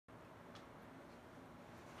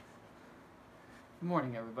Good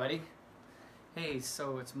morning, everybody. Hey,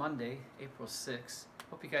 so it's Monday, April 6th.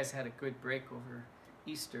 Hope you guys had a good break over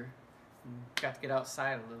Easter and got to get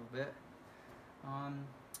outside a little bit.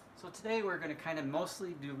 So today we're going to kind of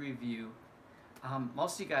mostly do review.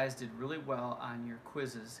 Most of you guys did really well on your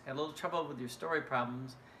quizzes. Had a little trouble with your story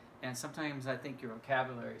problems, and sometimes I think your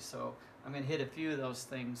vocabulary. So I'm going to hit a few of those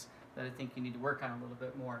things that I think you need to work on a little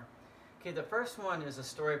bit more. Okay, the first one is a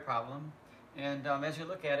story problem. And as you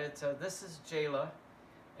look at it, this is Jayla,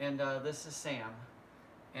 and this is Sam.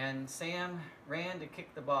 And Sam ran to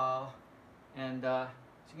kick the ball, and as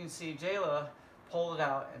you can see, Jayla pulled it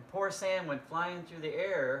out, and poor Sam went flying through the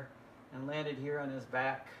air and landed here on his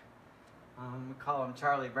back. We call him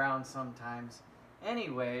Charlie Brown sometimes.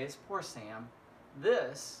 Anyways, poor Sam.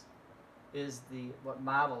 This is what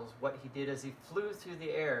models what he did as he flew through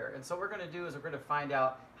the air. And so what we're going to do is we're going to find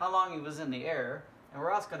out how long he was in the air, and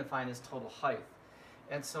we're also going to find his total height.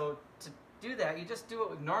 And so to do that, you just do what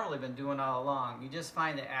we've normally been doing all along. You just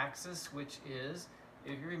find the axis, which is,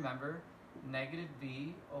 if you remember, negative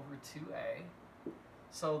b over 2a.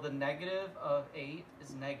 So the negative of 8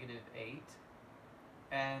 is negative 8.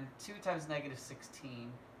 And 2 times negative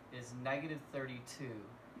 16 is negative 32.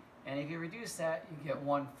 And if you reduce that, you get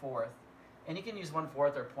 1/4. And you can use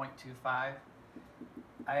 1/4 or 0.25.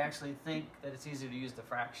 I actually think that it's easier to use the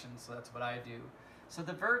fraction, so that's what I do. So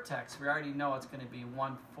the vertex, we already know it's going to be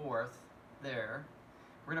 1/4 there.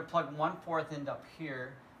 We're going to plug 1/4 into up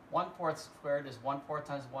here. 1/4 squared is 1/4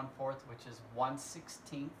 times 1/4, which is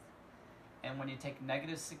 1/16. And when you take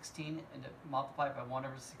negative 16 and multiply it by 1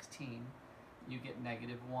 over 16, you get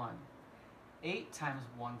negative 1. 8 times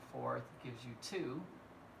 1/4 gives you 2.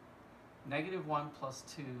 Negative 1 plus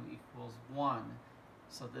 2 equals 1.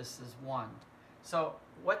 So this is 1. So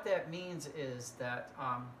what that means is that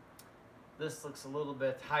this looks a little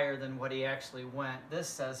bit higher than what he actually went. This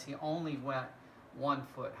says he only went 1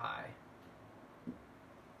 foot high.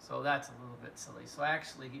 So that's a little bit silly. So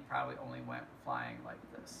actually he probably only went flying like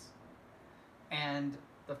this. And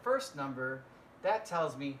the first number, that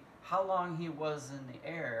tells me how long he was in the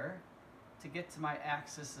air to get to my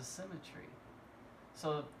axis of symmetry.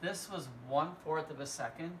 So if this was 1/4 of a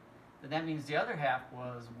second, then that means the other half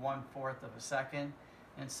was 1/4 of a second.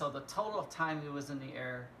 And so the total time he was in the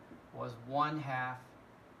air was 1/2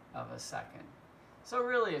 of a second. So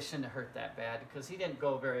really it shouldn't have hurt that bad because he didn't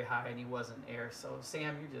go very high and he was in air. So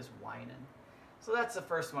Sam, you're just whining. So that's the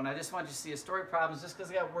first one. I just want you to see a story problems. Just because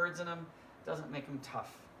they got words in them doesn't make them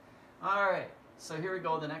tough. All right, so here we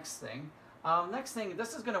go, the next thing. Next thing,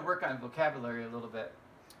 this is going to work on vocabulary a little bit.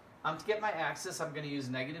 To get my axis, I'm going to use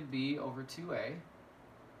negative b over 2a.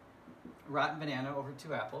 Rotten banana over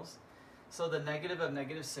 2 apples. So the negative of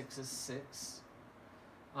negative 6 is 6.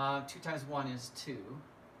 2 times 1 is 2.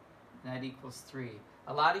 That equals 3.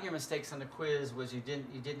 A lot of your mistakes on the quiz was you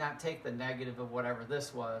did not take the negative of whatever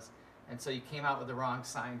this was, and so you came out with the wrong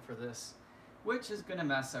sign for this, which is going to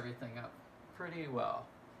mess everything up pretty well.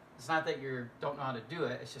 It's not that you don't know how to do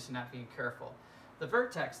it, it's just not being careful. The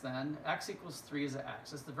vertex then, x equals 3 is the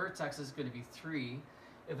axis. The vertex is going to be 3.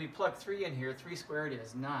 If we plug 3 in here, 3 squared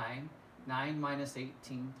is 9. 9 minus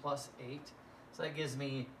 18 plus 8. So that gives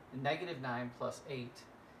me negative 9 plus 8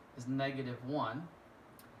 is negative 1.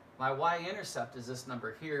 My y-intercept is this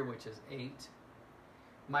number here, which is 8.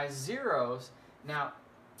 My zeros, now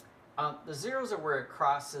the zeros are where it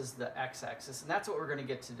crosses the x-axis, and that's what we're going to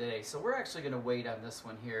get today. So we're actually going to wait on this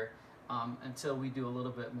one here until we do a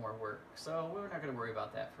little bit more work. So we're not going to worry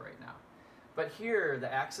about that for right now. But here,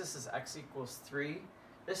 the axis is x equals 3.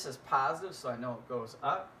 This is positive, so I know it goes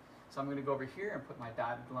up. So I'm going to go over here and put my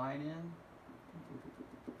dotted line in.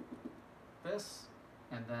 This.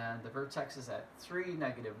 And then the vertex is at 3,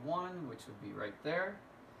 negative 1, which would be right there.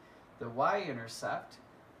 The y-intercept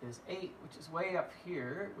is 8, which is way up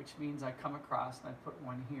here, which means I come across and I put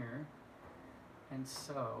 1 here. And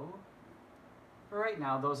so, for right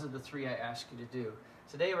now, those are the 3 I asked you to do.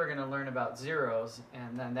 Today we're going to learn about zeros,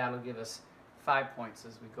 and then that'll give us 5 points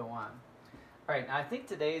as we go on. All right, now I think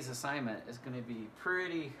today's assignment is going to be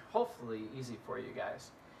pretty, hopefully, easy for you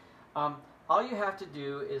guys. All you have to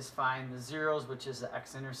do is find the zeros, which is the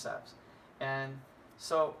x-intercepts. And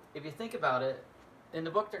so if you think about it, in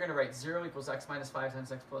the book they're going to write 0 equals x minus 5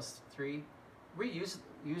 times x plus 3. We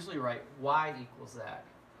usually write y equals that,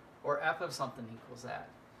 or f of something equals that.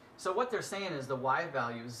 So what they're saying is the y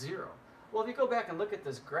value is 0. Well, if you go back and look at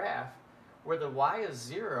this graph, where the y is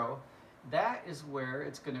 0, that is where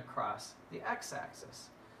it's going to cross the x-axis.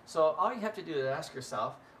 So all you have to do is ask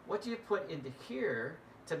yourself, what do you put into here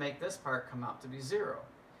to make this part come out to be 0?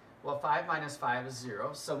 Well, 5 minus 5 is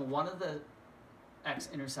 0, so one of the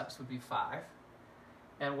x-intercepts would be 5.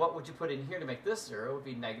 And what would you put in here to make this 0? It would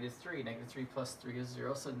be negative 3. Negative 3 plus 3 is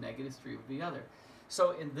 0, so negative 3 would be the other.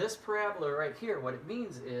 So in this parabola right here, what it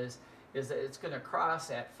means is that it's going to cross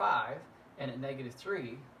at 5 and at negative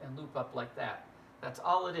 3 and loop up like that. That's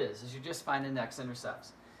all it is you're just finding the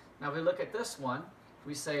x-intercepts. Now if we look at this one,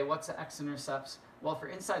 we say what's the x-intercepts? Well, for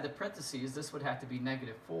inside the parentheses, this would have to be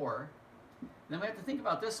negative 4. And then we have to think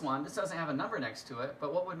about this one. This doesn't have a number next to it,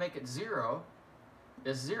 but what would make it 0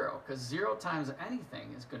 is 0, because 0 times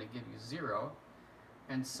anything is going to give you 0.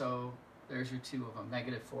 And so there's your two of them,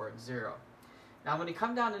 negative 4 and 0. Now when you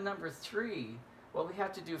come down to number 3, what we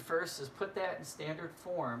have to do first is put that in standard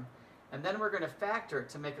form, and then we're going to factor it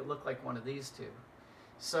to make it look like one of these two.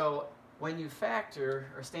 So when you factor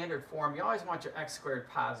or standard form, you always want your x squared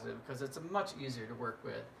positive because it's much easier to work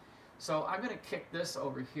with. So I'm going to kick this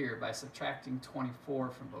over here by subtracting 24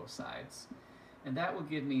 from both sides. And that will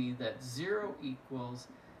give me that 0 equals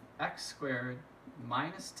x squared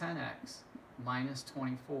minus 10x minus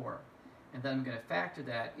 24. And then I'm going to factor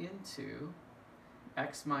that into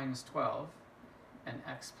x minus 12 and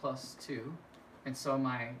x plus 2. And so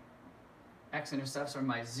my x-intercepts, or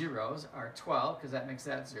my zeros, are 12, because that makes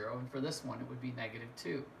that 0. And for this one, it would be negative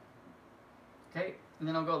 2. Okay, and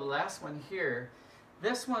then I'll go to the last one here.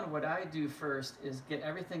 This one, what I do first is get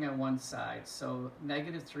everything on one side. So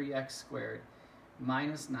negative 3x squared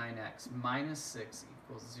minus 9x minus 6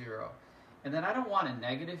 equals 0. And then I don't want a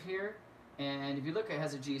negative here. And if you look, it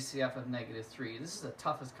has a GCF of negative 3. This is the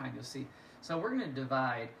toughest kind you'll see. So we're going to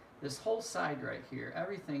divide this whole side right here,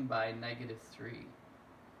 everything by negative 3.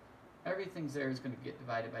 Everything's there is going to get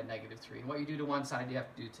divided by negative 3. And what you do to one side, you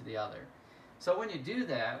have to do to the other. So when you do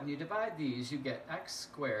that, when you divide these, you get x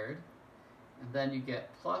squared, and then you get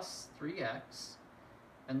plus 3x,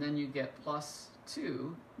 and then you get plus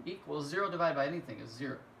 2 equals 0 divided by anything is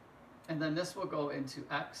 0. And then this will go into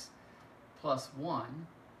x plus 1,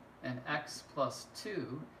 and x plus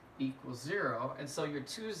 2 equals 0. And so your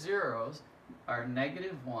two zeros are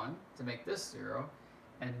negative 1 to make this 0,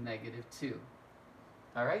 and negative 2.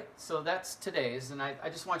 All right, so that's today's, and I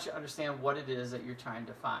just want you to understand what it is that you're trying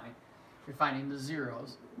to find. You're finding the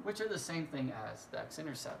zeros, which are the same thing as the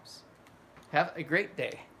x-intercepts. Have a great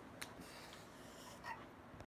day.